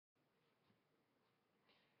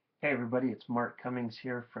Hey everybody, it's Mark Cummings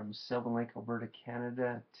here from Sylvan Lake, Alberta,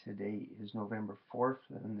 Canada. Today is November 4th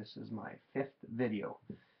and this is my 5th video.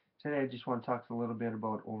 Today I just want to talk a little bit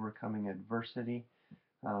about overcoming adversity.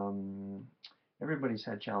 Um, Everybody's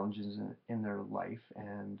had challenges in their life,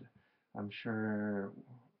 and I'm sure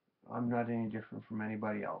I'm not any different from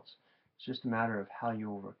anybody else. It's just a matter of how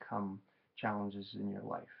you overcome challenges in your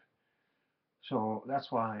life. So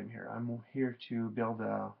that's why I'm here. I'm here to build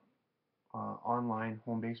a online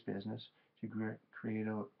home-based business to create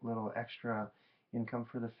a little extra income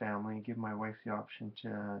for the family, give my wife the option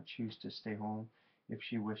to choose to stay home if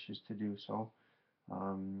she wishes to do so,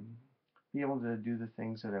 um, be able to do the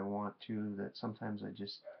things that I want to that sometimes I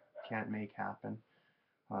just can't make happen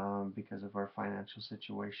because of our financial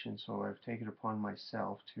situation. So I've taken it upon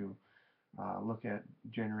myself to look at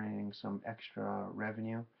generating some extra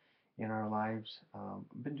revenue in our lives.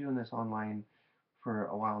 I've been doing this online for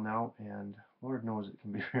a while now, and Lord knows it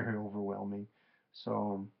can be very overwhelming.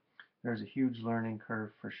 So there's a huge learning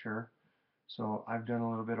curve for sure. So I've done a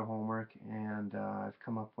little bit of homework, and I've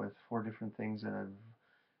come up with 4 different things that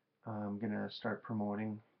I'm going to start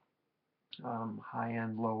promoting. High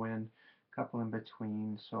end, low end, couple in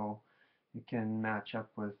between, so it can match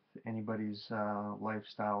up with anybody's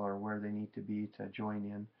lifestyle or where they need to be to join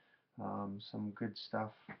in. Some good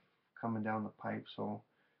stuff coming down the pipe, so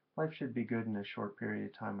life should be good in a short period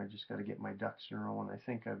of time. I just got to get my ducks in a row, and I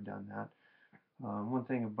think I've done that. One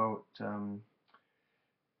thing about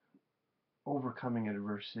overcoming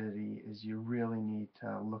adversity is you really need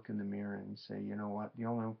to look in the mirror and say, you know what, the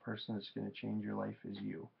only person that's going to change your life is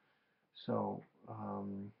you. So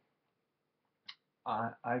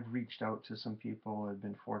I've reached out to some people. I've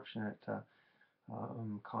been fortunate to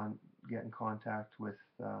get in contact with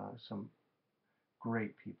some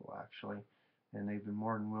great people actually, and they've been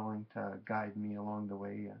more than willing to guide me along the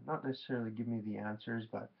way. Not necessarily give me the answers,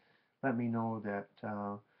 but let me know that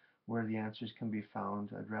where the answers can be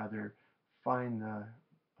found. I'd rather find the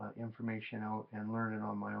information out and learn it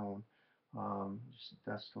on my own. Just,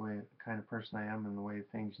 that's the way, kind of person I am, and the way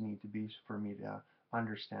things need to be for me to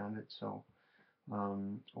understand it. So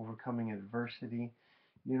overcoming adversity.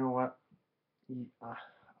 You know what?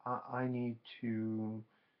 I need to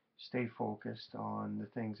stay focused on the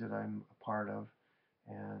things that I'm a part of,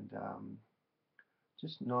 and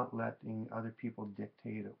just not letting other people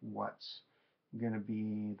dictate what's going to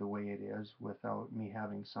be the way it is without me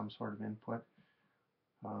having some sort of input.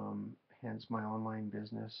 Hence my online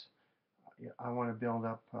business. I want to build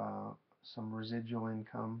up some residual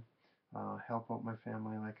income, help out my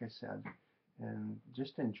family, like I said, and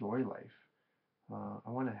just enjoy life. I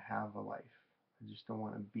want to have a life. I just don't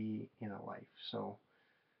want to be in a life. So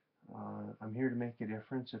I'm here to make a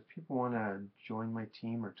difference. If people want to join my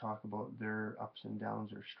team or talk about their ups and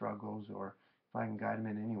downs or struggles, or if I can guide them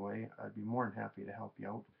in any way, I'd be more than happy to help you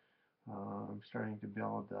out. I'm starting to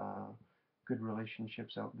build good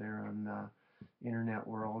relationships out there in the internet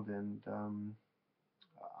world, and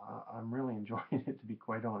I'm really enjoying it, to be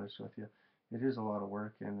quite honest with you. It is a lot of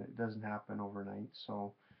work, and it doesn't happen overnight.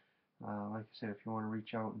 So, like I said, if you want to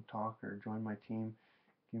reach out and talk or join my team,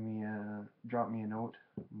 drop me a note.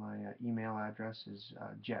 My email address is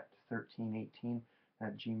jet1318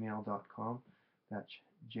 at gmail.com. That's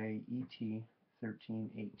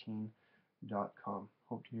JET1318.com.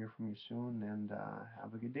 Hope to hear from you soon, and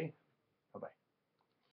have a good day. Bye bye.